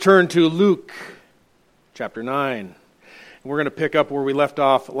Turn to Luke chapter 9. We're going to pick up where we left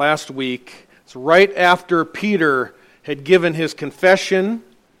off last week. It's right after Peter had given his confession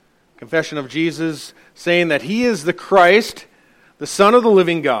of Jesus, saying that he is the Christ, the Son of the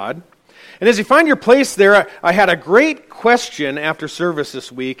living God. And as you find your place there, I had a great question after service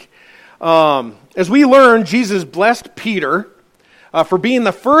this week. As we learned, Jesus blessed Peter for being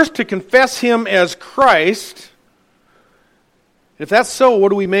the first to confess him as Christ. If that's so, what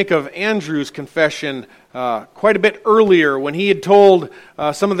do we make of Andrew's confession quite a bit earlier when he had told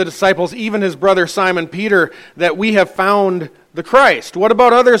some of the disciples, even his brother Simon Peter, that we have found the Christ? What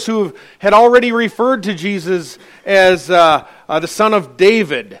about others who had already referred to Jesus as the son of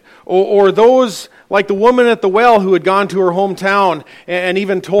David? Or those like the woman at the well who had gone to her hometown and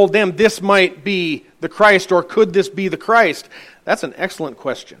even told them this might be the Christ, or could this be the Christ? That's an excellent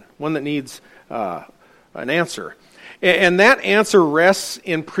question, one that needs an answer. And that answer rests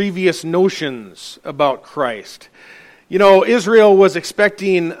in previous notions about Christ. You know, Israel was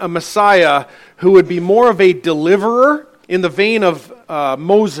expecting a Messiah who would be more of a deliverer in the vein of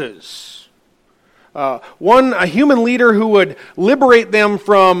Moses. A human leader who would liberate them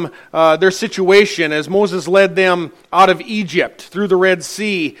from their situation as Moses led them out of Egypt through the Red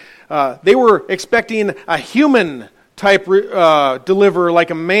Sea. They were expecting a human type deliverer,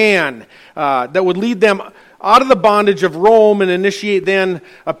 like a man, that would lead them out of the bondage of Rome and initiate then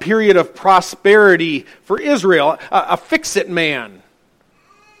a period of prosperity for Israel, a fix-it man.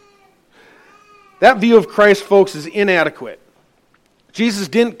 That view of Christ, folks, is inadequate. Jesus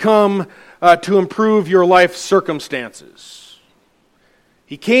didn't come to improve your life circumstances.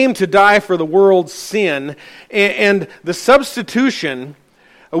 He came to die for the world's sin, and the substitution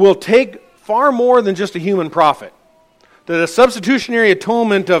will take far more than just a human prophet. The substitutionary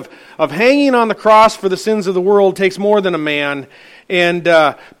atonement of hanging on the cross for the sins of the world takes more than a man. And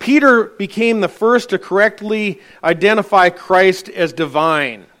Peter became the first to correctly identify Christ as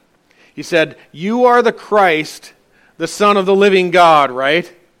divine. He said, "You are the Christ, the Son of the living God,"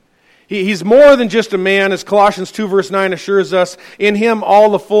 right? He's more than just a man, as Colossians 2 verse 9 assures us. In him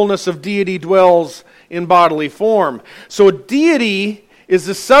all the fullness of deity dwells in bodily form. So deity is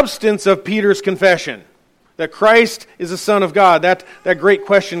the substance of Peter's confession, that Christ is the Son of God. That great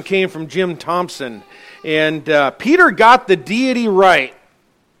question came from Jim Thompson. And Peter got the deity right.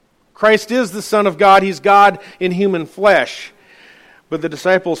 Christ is the Son of God. He's God in human flesh. But the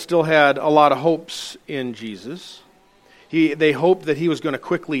disciples still had a lot of hopes in Jesus. They hoped that he was going to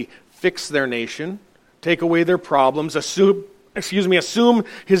quickly fix their nation, take away their problems, assume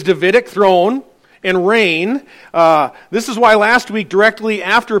his Davidic throne, and reign. This is why last week, directly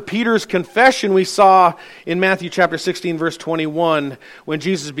after Peter's confession, we saw in Matthew chapter 16, verse 21, when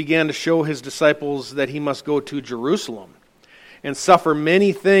Jesus began to show his disciples that he must go to Jerusalem and suffer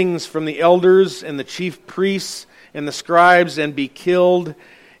many things from the elders and the chief priests and the scribes, and be killed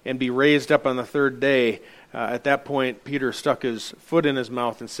and be raised up on the third day. At that point, Peter stuck his foot in his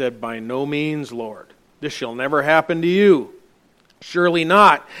mouth and said, "By no means, Lord, this shall never happen to you. Surely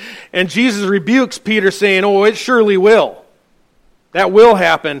not." And Jesus rebukes Peter, saying, "Oh, it surely will. That will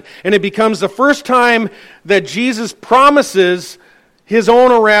happen." And it becomes the first time that Jesus promises his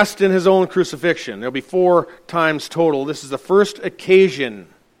own arrest and his own crucifixion. There'll be 4 times total. This is the first occasion.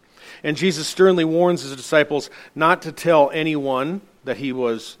 And Jesus sternly warns his disciples not to tell anyone that he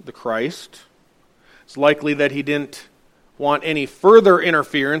was the Christ. It's likely that he didn't want any further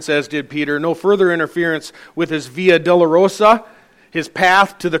interference, as did Peter. No further interference with his Via Dolorosa, his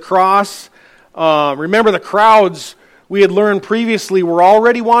path to the cross. Remember, the crowds, we had learned previously, were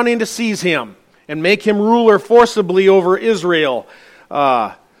already wanting to seize him and make him ruler forcibly over Israel.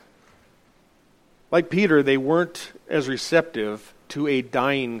 Like Peter, they weren't as receptive to a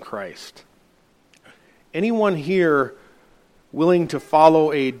dying Christ. Anyone here willing to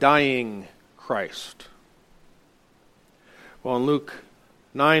follow a dying Christ? Well, in Luke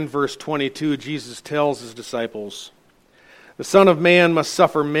 9, verse 22, Jesus tells his disciples, "The Son of Man must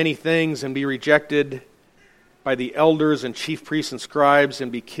suffer many things and be rejected by the elders and chief priests and scribes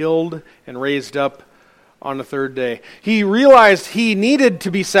and be killed and raised up on the third day." He realized he needed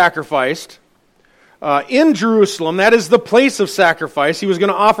to be sacrificed in Jerusalem. That is the place of sacrifice. He was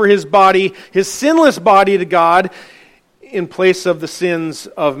going to offer his body, his sinless body, to God in place of the sins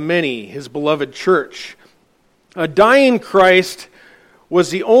of many, his beloved church. A dying Christ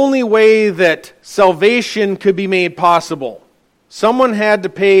was the only way that salvation could be made possible. Someone had to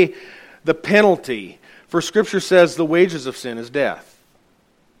pay the penalty, for Scripture says the wages of sin is death.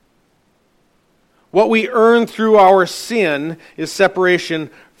 What we earn through our sin is separation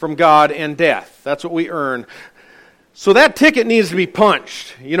from God and death. That's what we earn. So that ticket needs to be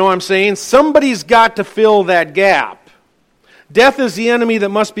punched. You know what I'm saying? Somebody's got to fill that gap. Death is the enemy that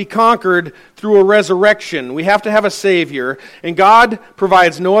must be conquered through a resurrection. We have to have a Savior, and God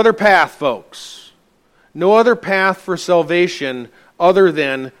provides no other path, folks. No other path for salvation other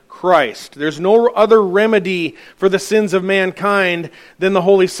than Christ. There's no other remedy for the sins of mankind than the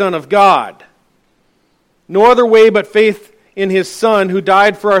Holy Son of God. No other way but faith in His Son, who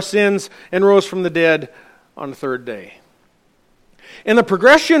died for our sins and rose from the dead on the third day. And the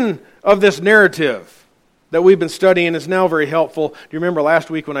progression of this narrative that we've been studying is now very helpful. Do you remember last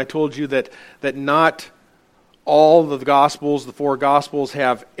week when I told you that not all of the Gospels, the four Gospels,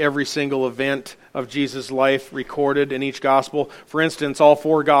 have every single event of Jesus' life recorded in each Gospel? For instance, all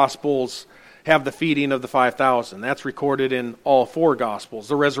four Gospels have the feeding of the 5,000. That's recorded in all four Gospels.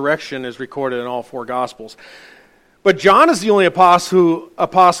 The resurrection is recorded in all four Gospels. But John is the only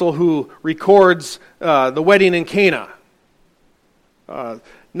apostle who records the wedding in Cana.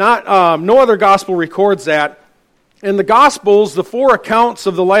 No other gospel records that. And the Gospels, the four accounts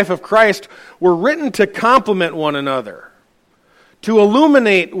of the life of Christ, were written to complement one another, to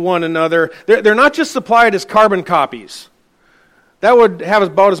illuminate one another. They're not just supplied as carbon copies. That would have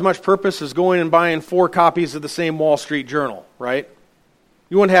about as much purpose as going and buying 4 copies of the same Wall Street Journal, right?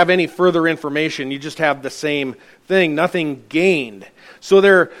 You wouldn't have any further information. You just have the same thing, nothing gained. So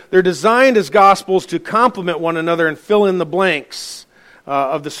they're designed as Gospels to complement one another and fill in the blanks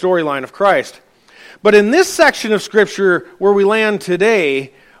of the storyline of Christ. But in this section of Scripture where we land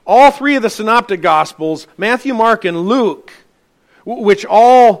today, all 3 of the Synoptic Gospels, Matthew, Mark, and Luke, which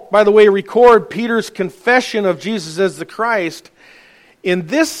all, by the way, record Peter's confession of Jesus as the Christ, in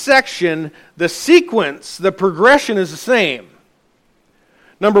this section, the sequence, the progression is the same.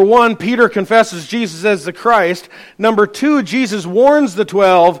 Number 1, Peter confesses Jesus as the Christ. Number 2, Jesus warns the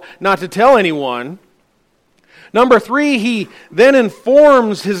 12 not to tell anyone. Number 3, he then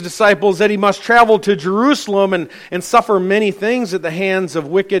informs his disciples that he must travel to Jerusalem and suffer many things at the hands of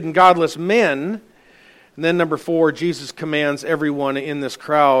wicked and godless men. And then number 4, Jesus commands everyone in this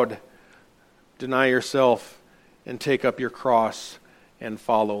crowd, deny yourself and take up your cross and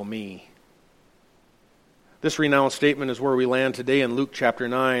follow me. This renowned statement is where we land today in Luke chapter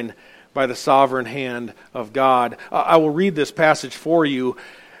 9 by the sovereign hand of God. I will read this passage for you.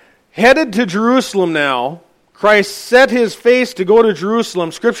 Headed to Jerusalem now, Christ set his face to go to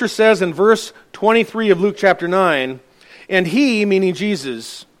Jerusalem. Scripture says in verse 23 of Luke chapter 9, and he, meaning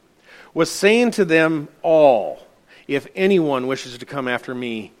Jesus, was saying to them all, if anyone wishes to come after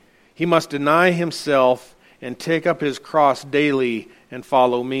me, he must deny himself and take up his cross daily and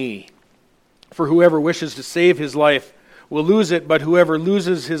follow me. For whoever wishes to save his life will lose it, but whoever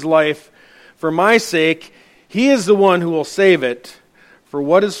loses his life for my sake, he is the one who will save it. For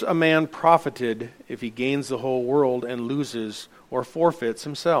what is a man profited if he gains the whole world and loses or forfeits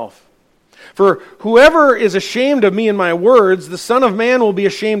himself? For whoever is ashamed of me and my words, the Son of Man will be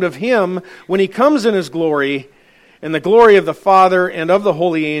ashamed of him when he comes in his glory, and the glory of the Father and of the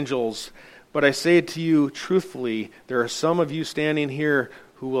holy angels. But I say to you truthfully, there are some of you standing here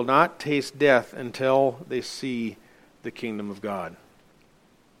who will not taste death until they see the kingdom of God.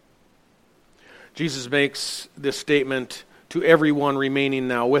 Jesus makes this statement to everyone remaining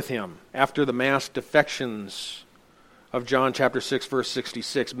now with him. After the mass defections of John chapter 6, verse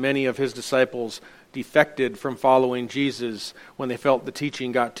 66, many of his disciples defected from following Jesus when they felt the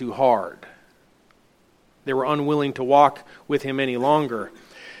teaching got too hard. They were unwilling to walk with him any longer.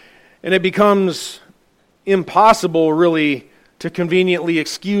 And it becomes impossible, really, to conveniently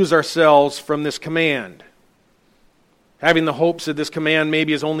excuse ourselves from this command, having the hopes that this command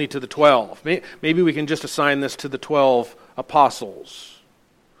maybe is only to the 12. Maybe we can just assign this to the 12 apostles.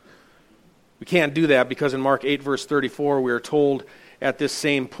 We can't do that because in Mark 8, verse 34, we are told at this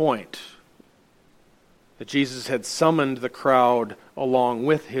same point that Jesus had summoned the crowd along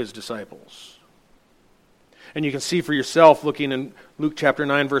with his disciples. And you can see for yourself, looking in Luke chapter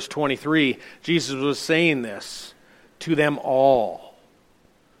 9, verse 23, Jesus was saying this to them all.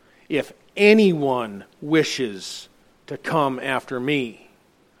 If anyone wishes to come after me,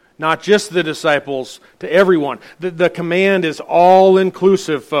 not just the disciples, to everyone. The command is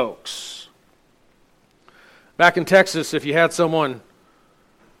all-inclusive, folks. Back in Texas, if you had someone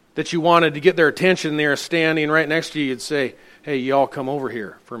that you wanted to get their attention there standing right next to you, you'd say, hey, y'all come over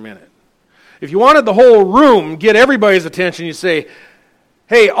here for a minute. If you wanted the whole room, get everybody's attention, you'd say,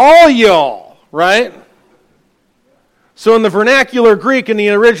 hey, all y'all, right? So in the vernacular Greek, in the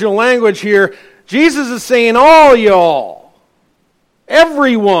original language here, Jesus is saying all y'all.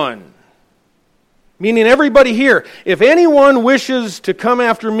 Everyone, meaning everybody here. If anyone wishes to come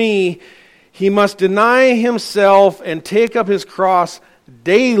after me, he must deny himself and take up his cross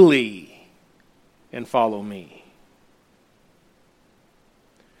daily and follow me.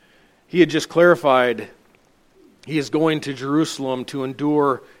 He had just clarified he is going to Jerusalem to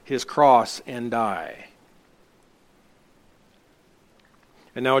endure his cross and die.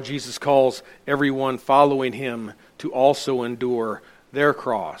 And now Jesus calls everyone following him to also endure their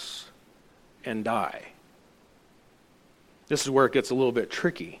cross and die. This is where it gets a little bit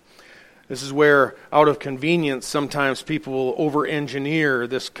tricky. This is where, out of convenience, sometimes people will over-engineer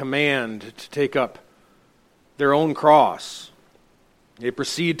this command to take up their own cross. They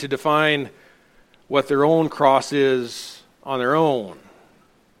proceed to define what their own cross is on their own.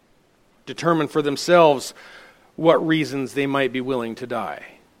 Determine for themselves what reasons they might be willing to die.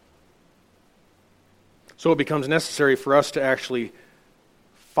 So it becomes necessary for us to actually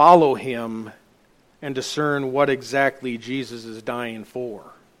follow him and discern what exactly Jesus is dying for.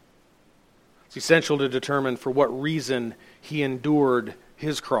 It's essential to determine for what reason he endured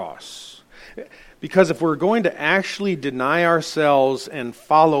his cross. Because if we're going to actually deny ourselves and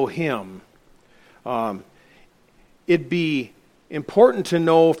follow him, it'd be important to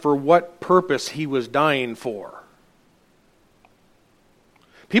know for what purpose he was dying for.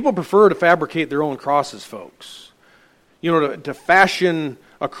 People prefer to fabricate their own crosses, folks. You know, to fashion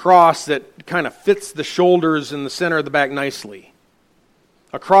a cross that kind of fits the shoulders and the center of the back nicely.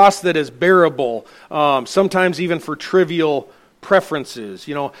 A cross that is bearable, sometimes even for trivial preferences.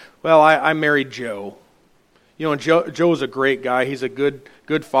 You know, well, I married Joe. You know, and Joe's a great guy. He's a good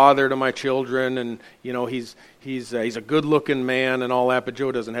father to my children, and you know, he's a good-looking man and all that. But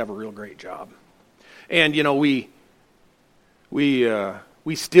Joe doesn't have a real great job. And you know, we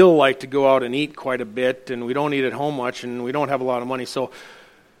still like to go out and eat quite a bit, and we don't eat at home much, and we don't have a lot of money. So,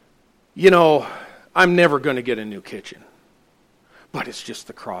 you know, I'm never going to get a new kitchen. But it's just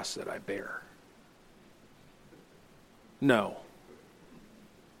the cross that I bear. No.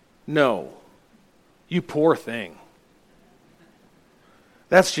 You poor thing.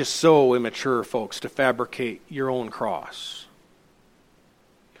 That's just so immature, folks, to fabricate your own cross.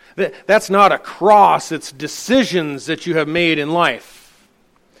 That's not a cross, it's decisions that you have made in life.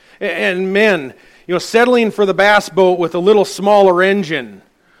 And men, you know, settling for the bass boat with a little smaller engine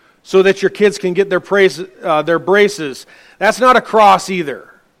so that your kids can get their braces, that's not a cross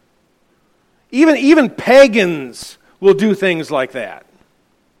either. Even pagans will do things like that.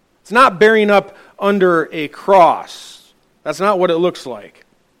 It's not bearing up under a cross. That's not what it looks like.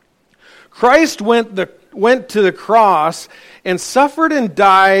 Christ went to the cross and suffered and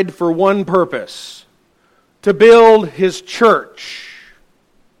died for one purpose: to build his church.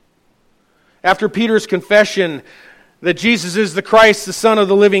 After Peter's confession that Jesus is the Christ, the Son of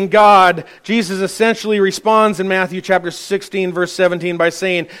the living God, Jesus essentially responds in Matthew chapter 16, verse 17 by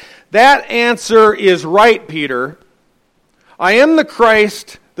saying, "That answer is right, Peter. I am the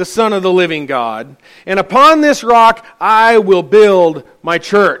Christ, the Son of the living God, and upon this rock I will build my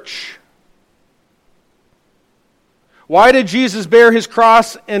church." Why did Jesus bear his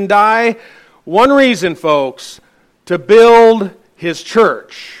cross and die? One reason, folks: to build his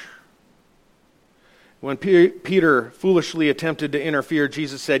church. When Peter foolishly attempted to interfere,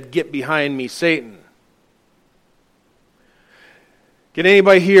 Jesus said, "Get behind me, Satan." Can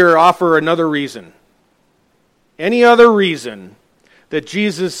anybody here offer another reason? Any other reason that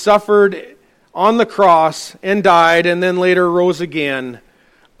Jesus suffered on the cross and died and then later rose again,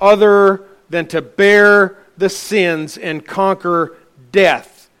 other than to bear the sins and conquer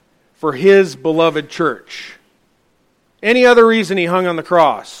death for his beloved church? Any other reason he hung on the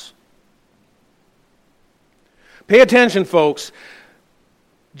cross? Pay attention, folks.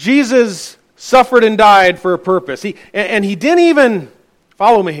 Jesus suffered and died for a purpose. He didn't even,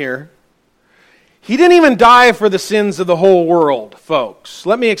 follow me here, he didn't even die for the sins of the whole world, folks.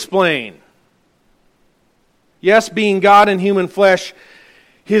 Let me explain. Yes, being God in human flesh,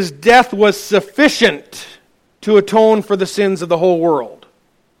 his death was sufficient to atone for the sins of the whole world.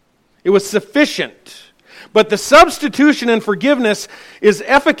 It was sufficient. But the substitution and forgiveness is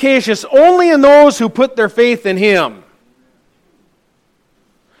efficacious only in those who put their faith in him.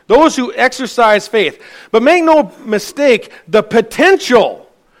 Those who exercise faith. But make no mistake, the potential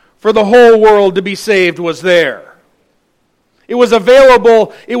for the whole world to be saved was there. It was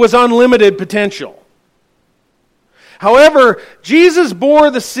available. It was unlimited potential. However, Jesus bore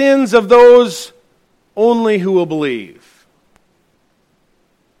the sins of those only who will believe.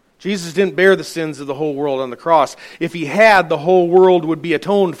 Jesus didn't bear the sins of the whole world on the cross. If he had, the whole world would be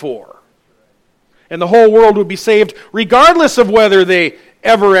atoned for. And the whole world would be saved regardless of whether they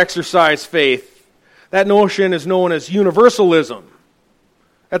ever exercise faith. That notion is known as universalism.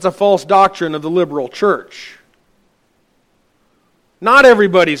 That's a false doctrine of the liberal church. Not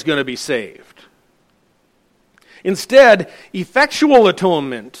everybody's going to be saved. Instead, effectual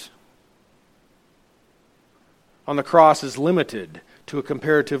atonement on the cross is limited to a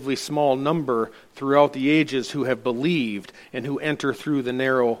comparatively small number throughout the ages who have believed and who enter through the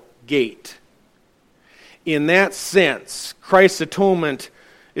narrow gate. In that sense, Christ's atonement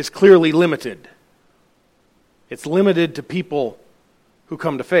is clearly limited. It's limited to people who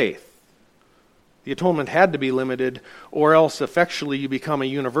come to faith. The atonement had to be limited, or else effectually you become a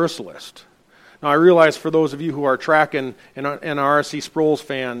universalist. Now I realize for those of you who are tracking and are R.C. Sproul's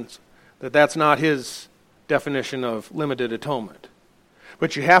fans, that that's not his definition of limited atonement.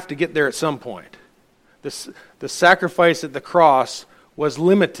 But you have to get there at some point. The sacrifice at the cross was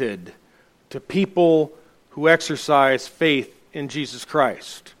limited to people who exercise faith in Jesus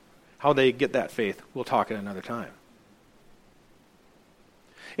Christ. How they get that faith, we'll talk at another time.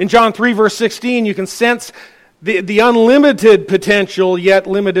 In John 3, verse 16, you can sense the unlimited potential, yet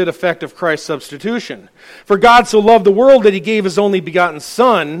limited effect of Christ's substitution. For God so loved the world that he gave his only begotten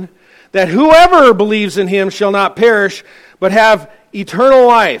Son, that whoever believes in him shall not perish, but have eternal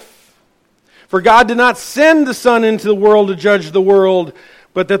life. For God did not send the Son into the world to judge the world,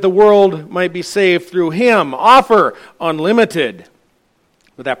 but that the world might be saved through him. Offer unlimited.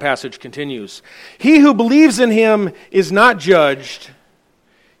 But that passage continues. He who believes in him is not judged.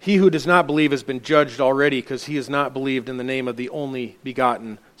 He who does not believe has been judged already, because he has not believed in the name of the only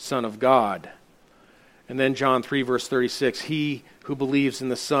begotten Son of God. And then John 3, verse 36, he who believes in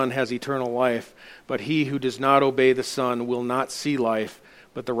the Son has eternal life, but he who does not obey the Son will not see life,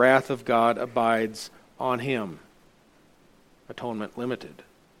 but the wrath of God abides on him. Atonement limited.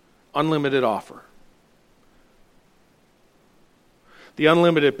 Unlimited offer. The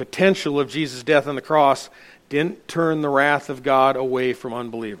unlimited potential of Jesus' death on the cross didn't turn the wrath of God away from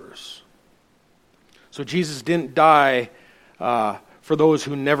unbelievers. So Jesus didn't die for those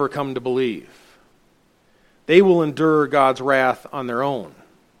who never come to believe. They will endure God's wrath on their own.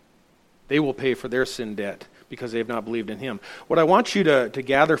 They will pay for their sin debt because they have not believed in him. What I want you to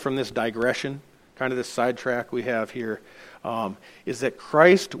gather from this digression, kind of this sidetrack we have here, is that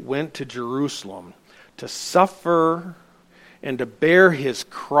Christ went to Jerusalem to suffer and to bear his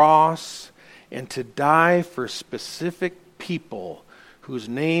cross and to die for specific people whose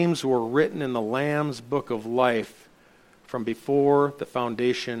names were written in the Lamb's book of life from before the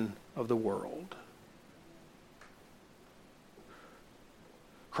foundation of the world.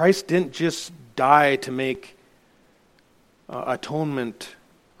 Christ didn't just die to make atonement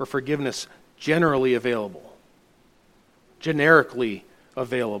or forgiveness generally available, generically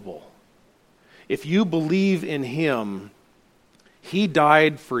available. If you believe in him, he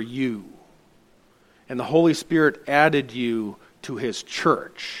died for you, and the Holy Spirit added you to his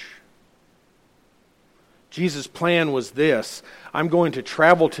church. Jesus' plan was this: I'm going to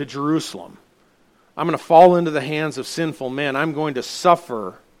travel to Jerusalem. I'm going to fall into the hands of sinful men. I'm going to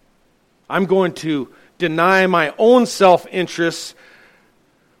suffer. I'm going to deny my own self-interests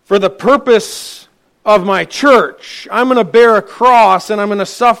for the purpose of my church. I'm going to bear a cross, and I'm going to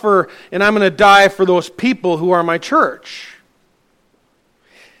suffer, and I'm going to die for those people who are my church.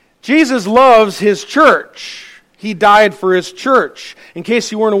 Jesus loves his church. He died for his church. In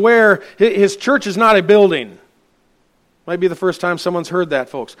case you weren't aware, his church is not a building. Might be the first time someone's heard that,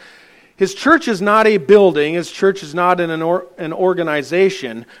 folks. His church is not a building. His church is not an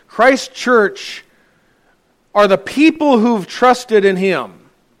organization. Christ's church are the people who've trusted in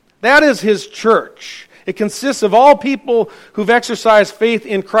him. That is his church. It consists of all people who've exercised faith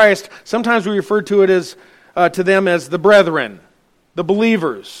in Christ. Sometimes we refer to it as to them as the brethren, the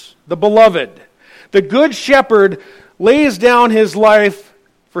believers, the beloved. The good shepherd lays down his life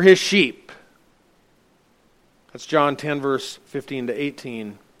for his sheep. That's John 10, verse 15 to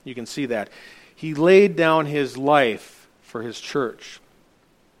 18. You can see that. He laid down his life for his church.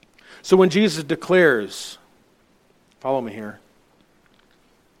 So when Jesus declares, follow me here.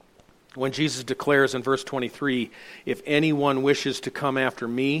 When Jesus declares in verse 23, if anyone wishes to come after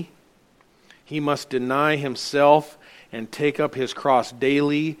me, he must deny himself and take up his cross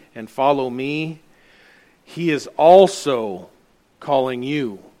daily and follow me. He is also calling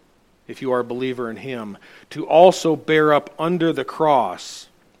you, if you are a believer in him, to also bear up under the cross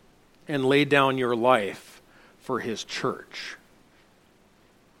and lay down your life for his church.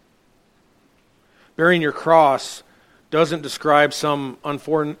 Bearing your cross doesn't describe some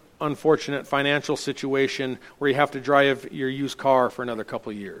unfortunate financial situation where you have to drive your used car for another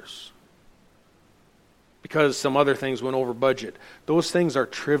couple of years because some other things went over budget. Those things are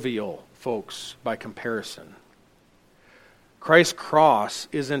trivial, folks, by comparison. Christ's cross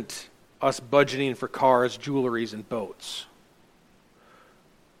isn't us budgeting for cars, jewelries, and boats.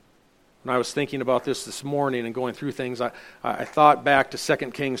 When I was thinking about this morning and going through things, I thought back to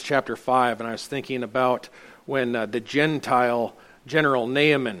 2 Kings chapter 5, and I was thinking about when the Gentile general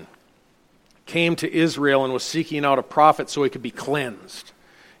Naaman came to Israel and was seeking out a prophet so he could be cleansed.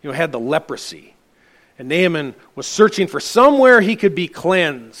 Had the leprosy. And Naaman was searching for somewhere he could be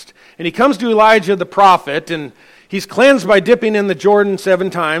cleansed. And he comes to Elijah the prophet, and he's cleansed by dipping in the Jordan 7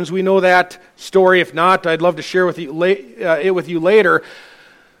 times. We know that story. If not, I'd love to share it with you later.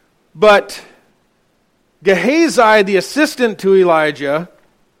 But Gehazi, the assistant to Elijah,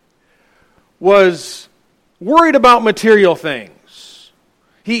 was worried about material things.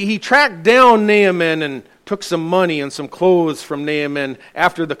 He tracked down Naaman and took some money and some clothes from Naaman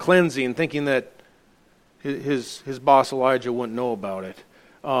after the cleansing, thinking that his boss Elijah wouldn't know about it.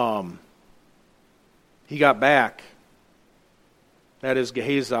 He got back. That is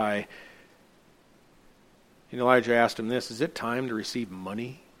Gehazi. And Elijah asked him this, is it time to receive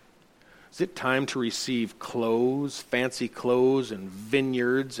money? Is it time to receive clothes, fancy clothes, and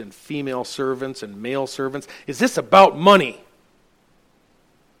vineyards, and female servants, and male servants? Is this about money?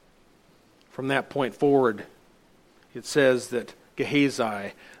 From that point forward, it says that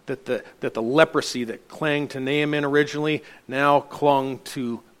Gehazi, that the leprosy that clung to Naaman originally, now clung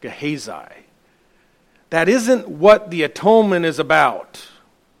to Gehazi. That isn't what the atonement is about.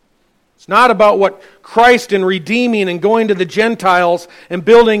 It's not about what Christ in redeeming and going to the Gentiles and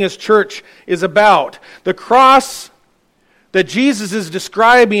building His church is about. The cross that Jesus is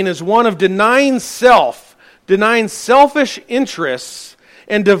describing is one of denying self, denying selfish interests,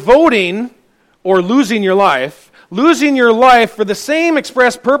 and devoting or losing your life for the same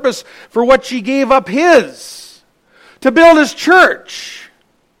express purpose for what He gave up His, to build His church.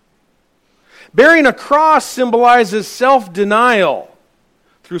 Bearing a cross symbolizes self-denial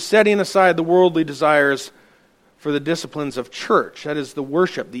through setting aside the worldly desires for the disciplines of church. That is the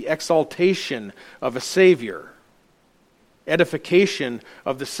worship, the exaltation of a Savior, edification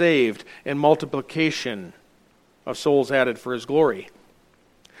of the saved, and multiplication of souls added for His glory.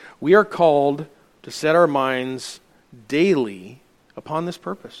 We are called to set our minds daily upon this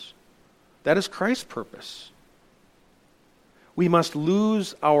purpose. That is Christ's purpose. We must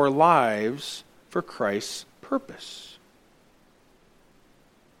lose our lives for Christ's purpose.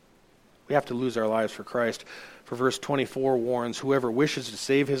 We have to lose our lives for Christ. For verse 24 warns, whoever wishes to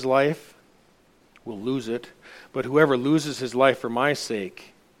save his life will lose it, but whoever loses his life for my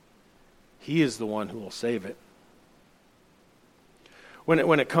sake, he is the one who will save it.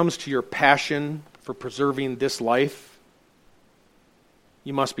 When it comes to your passion for preserving this life,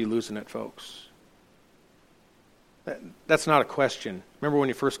 you must be losing it, folks. That's not a question. Remember when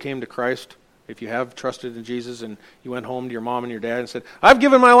you first came to Christ? If you have trusted in Jesus and you went home to your mom and your dad and said, I've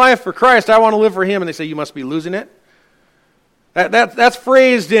given my life for Christ, I want to live for Him, and they say, you must be losing it. That's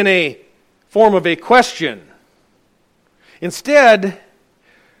phrased in a form of a question. Instead,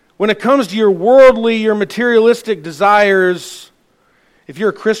 when it comes to your worldly, your materialistic desires, if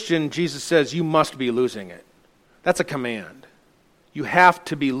you're a Christian, Jesus says you must be losing it. That's a command. You have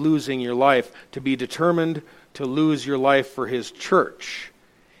to be losing your life, to be determined to lose your life for His church.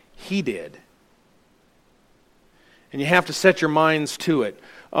 He did. And you have to set your minds to it.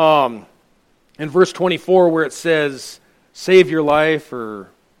 In verse 24 where it says, save your life or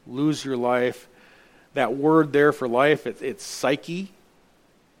lose your life, that word there for life, it's psyche.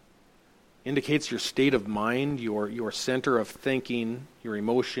 Indicates your state of mind, your center of thinking, your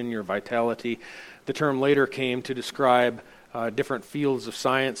emotion, your vitality. The term later came to describe different fields of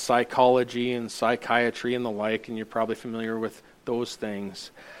science, psychology and psychiatry and the like, and you're probably familiar with those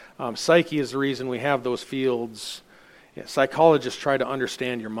things. Psyche is the reason we have those fields. Psychologists try to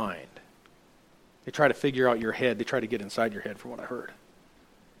understand your mind. They try to figure out your head. They try to get inside your head, from what I heard.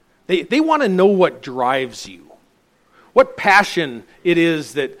 They want to know what drives you, what passion it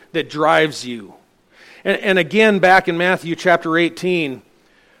is that drives you. And again, back in Matthew chapter 16,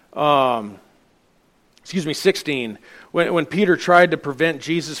 when Peter tried to prevent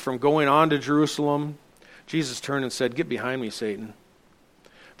Jesus from going on to Jerusalem, Jesus turned and said, get behind me, Satan.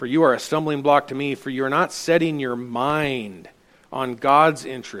 For you are a stumbling block to me, for you are not setting your mind on God's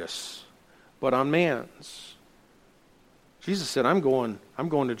interests, but on man's. Jesus said, I'm going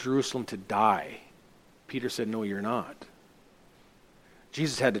to Jerusalem to die. Peter said, no, you're not.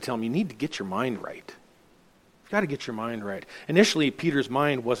 Jesus had to tell him, you need to get your mind right. You've got to get your mind right. Initially, Peter's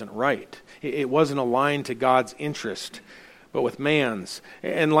mind wasn't right. It wasn't aligned to God's interest, but with man's.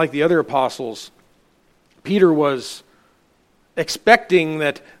 And like the other apostles, Peter was expecting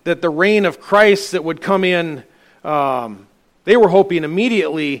that the reign of Christ that would come in They were hoping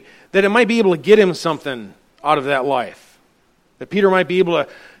immediately that it might be able to get him something out of that life. That Peter might be able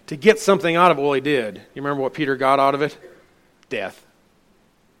to get something out of it. Well, he did. You remember what Peter got out of it? Death.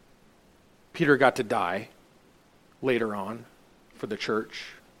 Peter got to die later on for the church.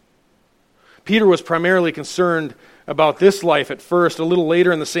 Peter was primarily concerned about this life at first. A little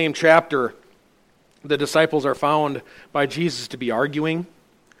later in the same chapter, the disciples are found by Jesus to be arguing,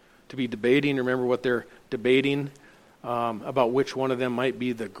 to be debating. Remember what they're debating about which one of them might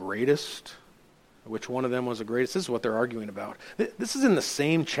be the greatest, which one of them was the greatest. This is what they're arguing about. This is in the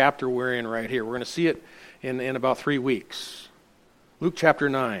same chapter we're in right here. We're going to see it in about 3 weeks. Luke chapter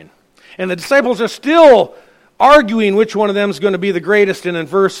 9. And the disciples are still arguing which one of them is going to be the greatest. And in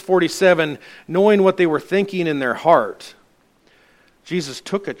verse 47, knowing what they were thinking in their heart, Jesus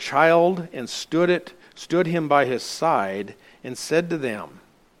took a child and stood him by his side and said to them,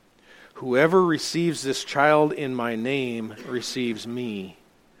 "Whoever receives this child in my name receives me,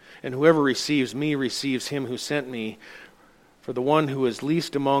 and whoever receives me receives him who sent me. For the one who is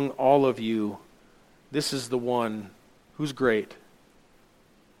least among all of you, this is the one who's great."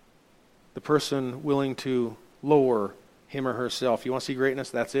 The person willing to lower him or herself. You want to see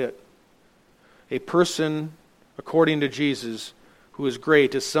greatness? That's it. A person, according to Jesus, who is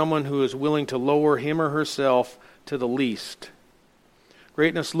great is someone who is willing to lower him or herself to the least.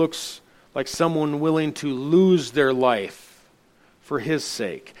 Greatness looks like someone willing to lose their life for his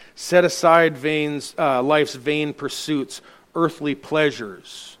sake, set aside life's vain pursuits, earthly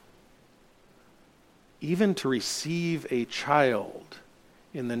pleasures, even to receive a child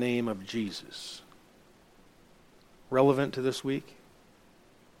in the name of Jesus. Relevant to this week?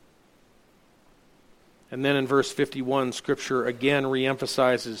 And then in verse 51, Scripture again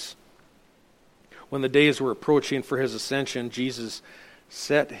reemphasizes, when the days were approaching for his ascension, Jesus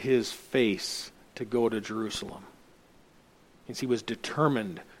set his face to go to Jerusalem. He was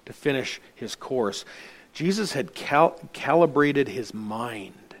determined to finish his course. Jesus had calibrated his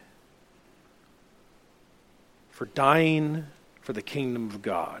mind for dying for the kingdom of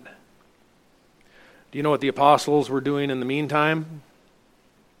God. Do you know what the apostles were doing in the meantime?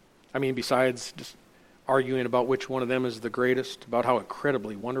 I mean, besides just arguing about which one of them is the greatest, about how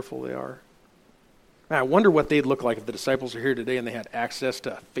incredibly wonderful they are. Man, I wonder what they'd look like if the disciples are here today and they had access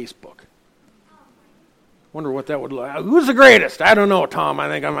to Facebook. Wonder what that would look like. Who's the greatest? I don't know, Tom. I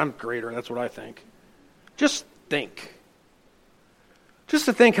think I'm greater. That's what I think. Just think. Just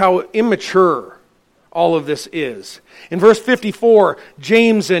to think how immature all of this is. In verse 54,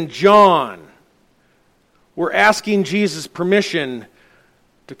 James and John were asking Jesus permission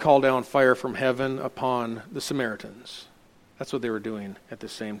to call down fire from heaven upon the Samaritans. That's what they were doing at the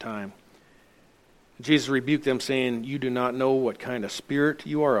same time. Jesus rebuked them, saying, "You do not know what kind of spirit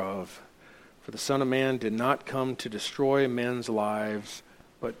you are of, for the Son of Man did not come to destroy men's lives,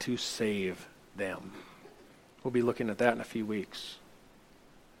 but to save them." We'll be looking at that in a few weeks.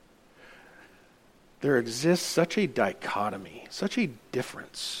 There exists such a dichotomy, such a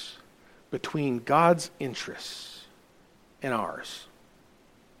difference between God's interests and ours.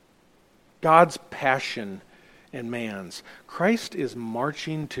 God's passion and man's. Christ is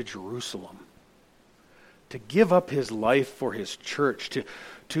marching to Jerusalem to give up his life for his church,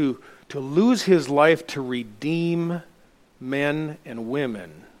 to lose his life to redeem men and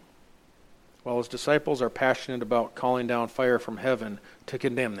women, while his disciples are passionate about calling down fire from heaven to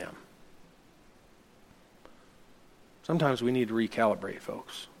condemn them. Sometimes we need to recalibrate,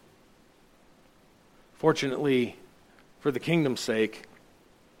 folks. Fortunately, for the kingdom's sake,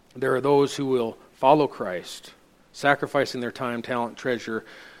 there are those who will follow Christ, sacrificing their time, talent, treasure,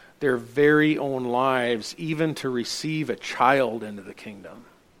 their very own lives, even to receive a child into the kingdom,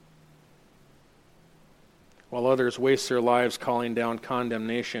 while others waste their lives calling down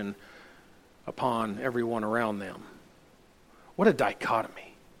condemnation upon everyone around them. What a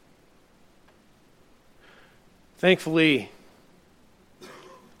dichotomy. Thankfully,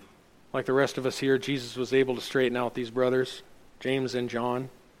 like the rest of us here, Jesus was able to straighten out these brothers, James and John.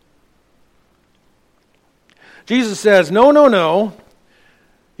 Jesus says, no.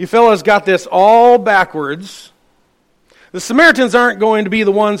 You fellas got this all backwards. The Samaritans aren't going to be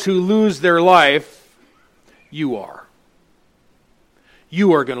the ones who lose their life. You are.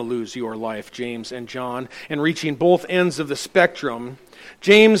 You are going to lose your life, James and John. And reaching both ends of the spectrum,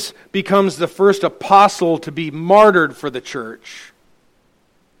 James becomes the first apostle to be martyred for the church,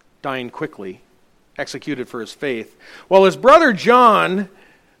 dying quickly, executed for his faith. While his brother John,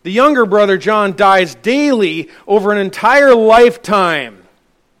 the younger brother John, dies daily over an entire lifetime,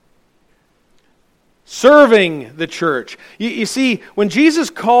 serving the church. You see, when Jesus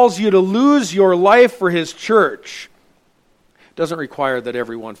calls you to lose your life for his church, doesn't require that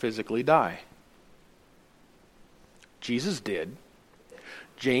everyone physically die. Jesus did.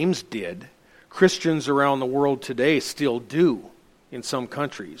 James did. Christians around the world today still do, in some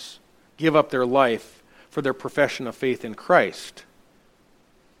countries, give up their life for their profession of faith in Christ.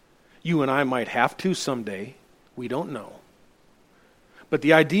 You and I might have to someday. We don't know. But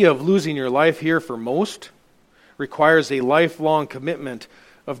the idea of losing your life here for most requires a lifelong commitment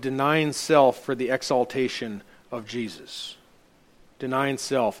of denying self for the exaltation of Jesus. Denying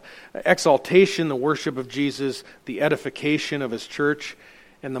self. Exaltation, the worship of Jesus, the edification of his church,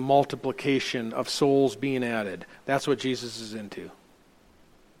 and the multiplication of souls being added. That's what Jesus is into.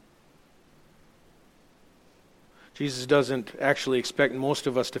 Jesus doesn't actually expect most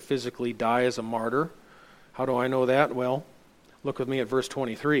of us to physically die as a martyr. How do I know that? Well, look with me at verse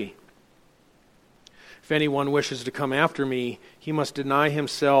 23. If anyone wishes to come after me, he must deny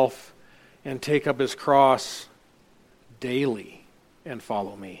himself and take up his cross daily and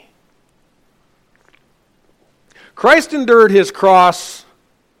follow me. Christ endured his cross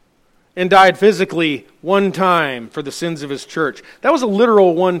and died physically one time for the sins of his church. That was a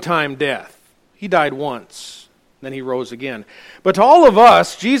literal one-time death. He died once, then he rose again. But to all of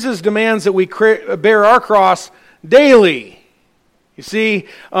us, Jesus demands that we bear our cross daily. You see,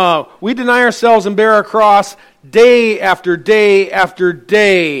 we deny ourselves and bear our cross day after day after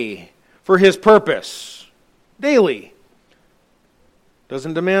day for his purpose. Daily.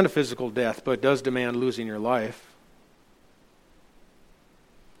 Doesn't demand a physical death, but does demand losing your life.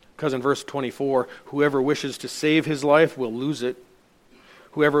 Because in verse 24, whoever wishes to save his life will lose it.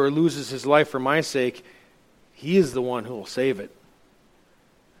 Whoever loses his life for my sake, he is the one who will save it.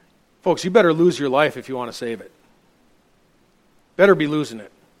 Folks, you better lose your life if you want to save it. Better be losing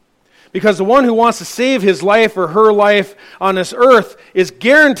it. Because the one who wants to save his life or her life on this earth is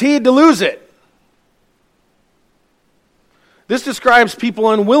guaranteed to lose it. This describes people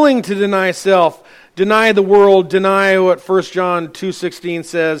unwilling to deny self, deny the world, deny what 1 John 2:16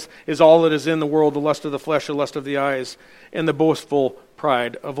 says is all that is in the world, the lust of the flesh, the lust of the eyes, and the boastful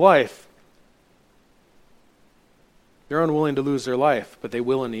pride of life. They're unwilling to lose their life, but they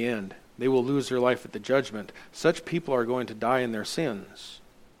will in the end. They will lose their life at the judgment. Such people are going to die in their sins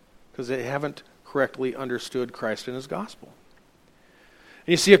because they haven't correctly understood Christ and his gospel.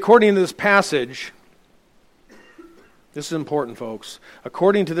 And you see, according to this passage, this is important, folks.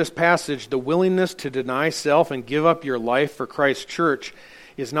 According to this passage, the willingness to deny self and give up your life for Christ's church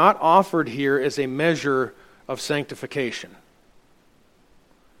is not offered here as a measure of sanctification.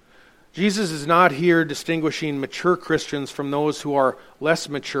 Jesus is not here distinguishing mature Christians from those who are less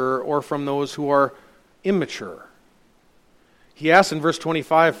mature or from those who are immature. He asks in verse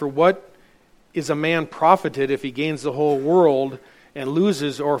 25, for what is a man profited if he gains the whole world and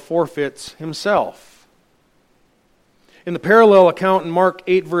loses or forfeits himself? In the parallel account in Mark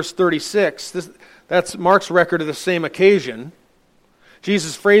 8, verse 36, that's Mark's record of the same occasion.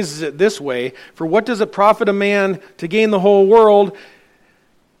 Jesus phrases it this way, for what does it profit a man to gain the whole world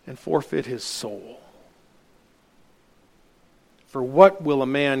and forfeit his soul? For what will a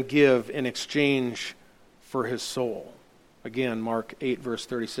man give in exchange for his soul? Again, Mark 8, verse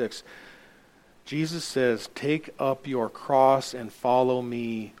 36. Jesus says, take up your cross and follow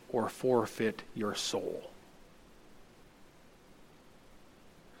me or forfeit your soul.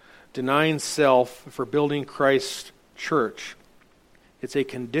 Denying self for building Christ's church, it's a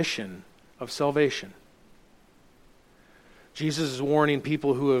condition of salvation. Jesus is warning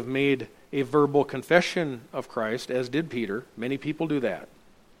people who have made a verbal confession of Christ, as did Peter. Many people do that.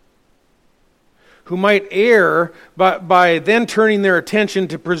 Who might err by then turning their attention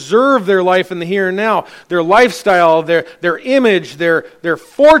to preserve their life in the here and now, their lifestyle, their image, their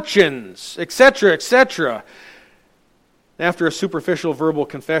fortunes, etc., etc. After a superficial verbal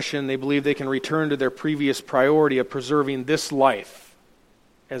confession, they believe they can return to their previous priority of preserving this life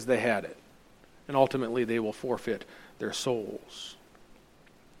as they had it. And ultimately, they will forfeit their souls.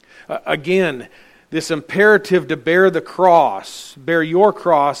 Again, this imperative to bear the cross, bear your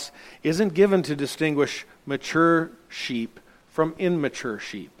cross, isn't given to distinguish mature sheep from immature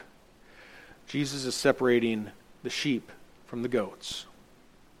sheep. Jesus is separating the sheep from the goats,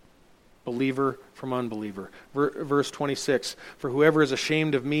 believer from unbeliever. Verse 26, for whoever is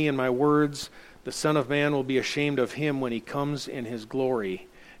ashamed of me and my words, the Son of Man will be ashamed of him when he comes in his glory,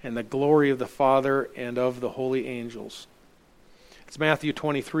 and the glory of the Father and of the holy angels. It's Matthew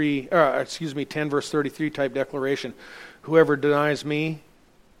 10 verse 33 type declaration. Whoever denies me,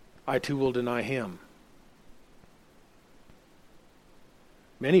 I too will deny him.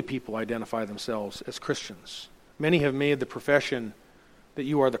 Many people identify themselves as Christians. Many have made the profession that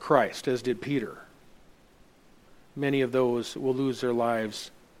you are the Christ, as did Peter. many of those will lose their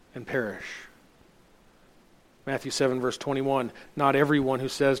lives and perish. Matthew 7, verse 21, "Not everyone who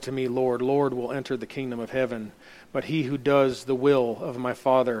says to me, 'Lord, Lord,' will enter the kingdom of heaven, but he who does the will of my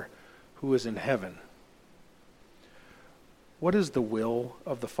Father who is in heaven." What is the will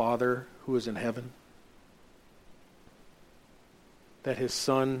of the Father who is in heaven? That his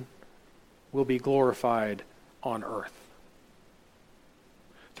Son will be glorified on earth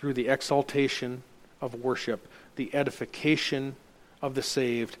through the exaltation of worship, the edification of the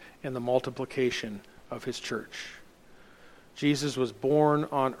saved, and the multiplication of his church. Jesus was born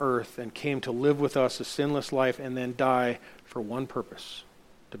on earth and came to live with us a sinless life and then die for one purpose,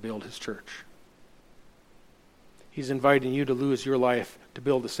 to build his church. He's inviting you to lose your life to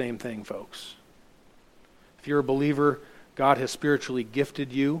build the same thing, folks. If you're a believer, God has spiritually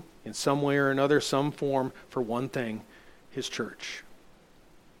gifted you in some way or another, some form, for one thing, his church.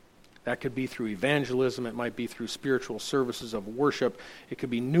 That could be through evangelism. It might be through spiritual services of worship. It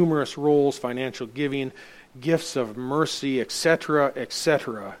could be numerous roles, financial giving, gifts of mercy, etc.,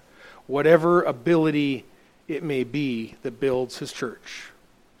 etc. Whatever ability it may be that builds his church.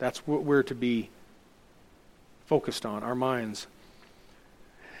 That's what we're to be focused on, our minds.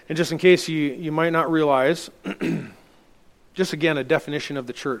 And just in case you might not realize, just again, a definition of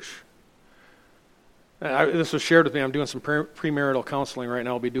the church. This was shared with me. I'm doing some premarital counseling right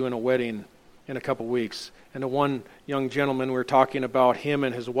now. I'll be doing a wedding in a couple weeks. And the one young gentleman, we were talking about him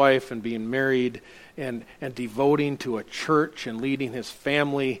and his wife and being married and devoting to a church and leading his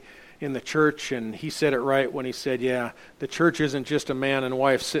family in the church. And he said it right when he said, yeah, the church isn't just a man and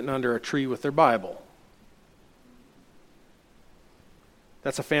wife sitting under a tree with their Bible.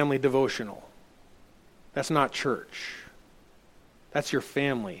 That's a family devotional. That's not church. That's your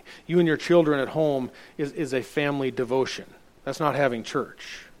family. You and your children at home is a family devotion. That's not having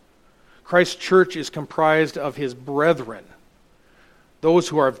church. Christ's church is comprised of his brethren, those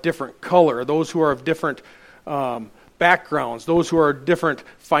who are of different color, those who are of different backgrounds, those who are different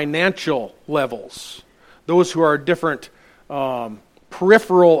financial levels, those who are different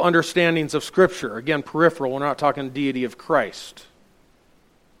peripheral understandings of Scripture. Again, peripheral, we're not talking deity of Christ.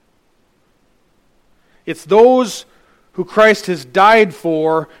 It's those who Christ has died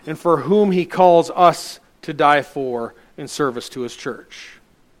for and for whom he calls us to die for in service to his church.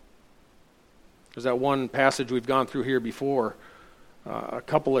 There's that one passage we've gone through here before a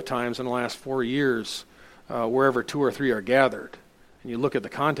couple of times in the last 4 years, wherever 2 or 3 are gathered. And you look at the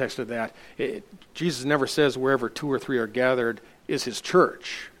context of that, Jesus never says wherever 2 or 3 are gathered is his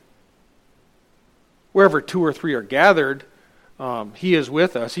church. Wherever 2 or 3 are gathered, he is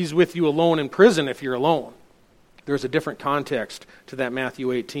with us. He's with you alone in prison if you're alone. There's a different context to that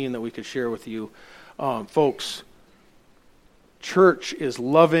Matthew 18 that we could share with you. Folks, church is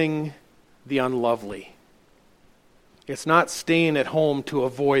loving the unlovely. It's not staying at home to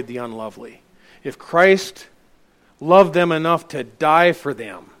avoid the unlovely. If Christ loved them enough to die for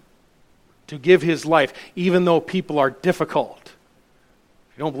them, to give his life, even though people are difficult.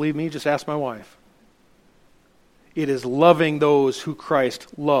 If you don't believe me, just ask my wife. It is loving those who Christ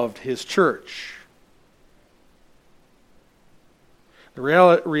loved his church. The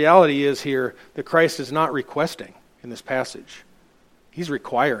reality is here that Christ is not requesting in this passage. He's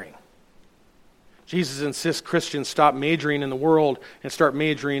requiring. Jesus insists Christians stop majoring in the world and start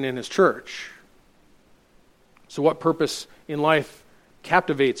majoring in his church. So what purpose in life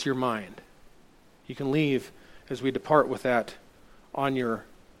captivates your mind? You can leave as we depart with that on your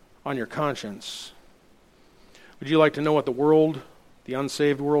conscience. Would you like to know what the world, the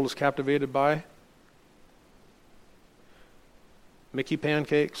unsaved world, is captivated by? Mickey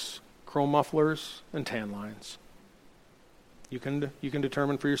pancakes, chrome mufflers, and tan lines. You can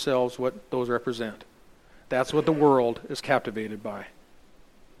determine for yourselves what those represent. That's what the world is captivated by.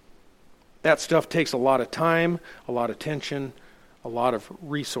 That stuff takes a lot of time, a lot of attention, a lot of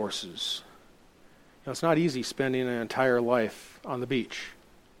resources. It's not easy spending an entire life on the beach.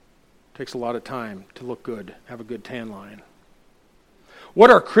 It takes a lot of time to look good, have a good tan line. What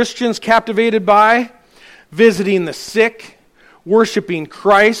are Christians captivated by? Visiting the sick, worshiping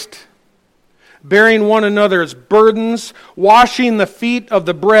Christ, bearing one another's burdens, washing the feet of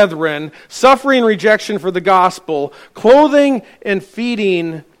the brethren, suffering rejection for the gospel, clothing and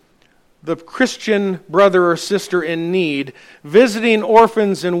feeding the Christian brother or sister in need, visiting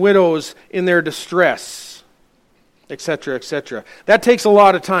orphans and widows in their distress, etc., etc. That takes a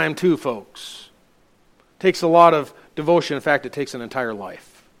lot of time too, folks. It takes a lot of devotion. In fact, it takes an entire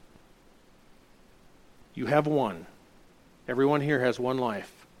life. You have one. Everyone here has one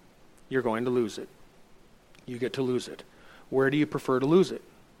life. You're going to lose it. You get to lose it. Where do you prefer to lose it?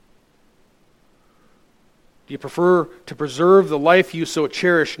 Do you prefer to preserve the life you so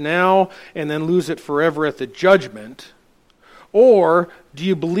cherish now and then lose it forever at the judgment? Or do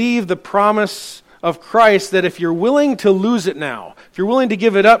you believe the promise of Christ that if you're willing to lose it now, if you're willing to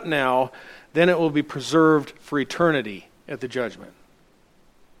give it up now, then it will be preserved for eternity at the judgment?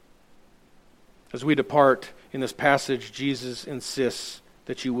 As we depart in this passage, Jesus insists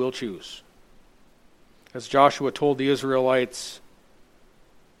that you will choose. As Joshua told the Israelites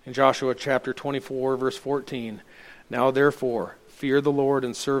in Joshua chapter 24, verse 14, "Now therefore, fear the Lord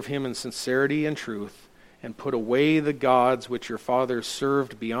and serve him in sincerity and truth, and put away the gods which your fathers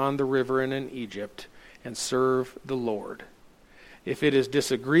served beyond the river and in Egypt, and serve the Lord. If it is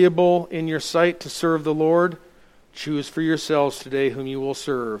disagreeable in your sight to serve the Lord, choose for yourselves today whom you will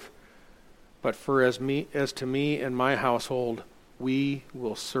serve. But for as to me and my household, we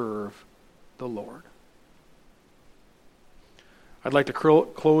will serve the Lord." I'd like to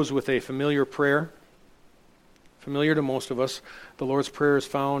close with a familiar prayer, familiar to most of us. The Lord's Prayer is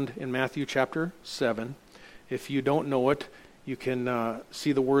found in Matthew chapter 7. If you don't know it, you can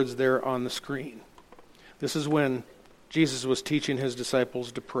see the words there on the screen. This is when Jesus was teaching his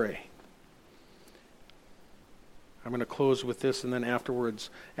disciples to pray. I'm going to close with this and then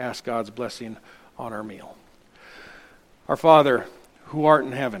afterwards ask God's blessing on our meal. Our Father, who art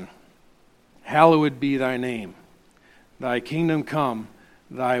in heaven, hallowed be thy name. Thy kingdom come,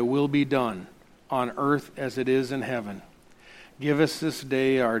 thy will be done, on earth as it is in heaven. Give us this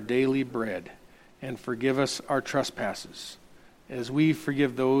day our daily bread, and forgive us our trespasses, as we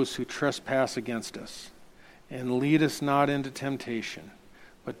forgive those who trespass against us. And lead us not into temptation,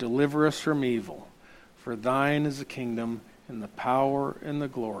 but deliver us from evil. For thine is the kingdom, and the power, and the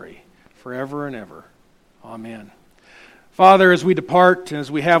glory, forever and ever. Amen. Father, as we depart, as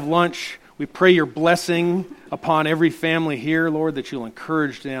we have lunch, we pray your blessing upon every family here, Lord, that you'll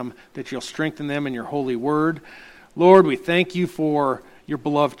encourage them, that you'll strengthen them in your holy word. Lord, we thank you for your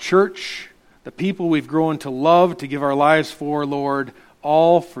beloved church, the people we've grown to love, to give our lives for, Lord,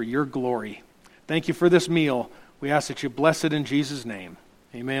 all for your glory. Thank you for this meal. We ask that you bless it in Jesus' name.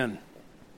 Amen.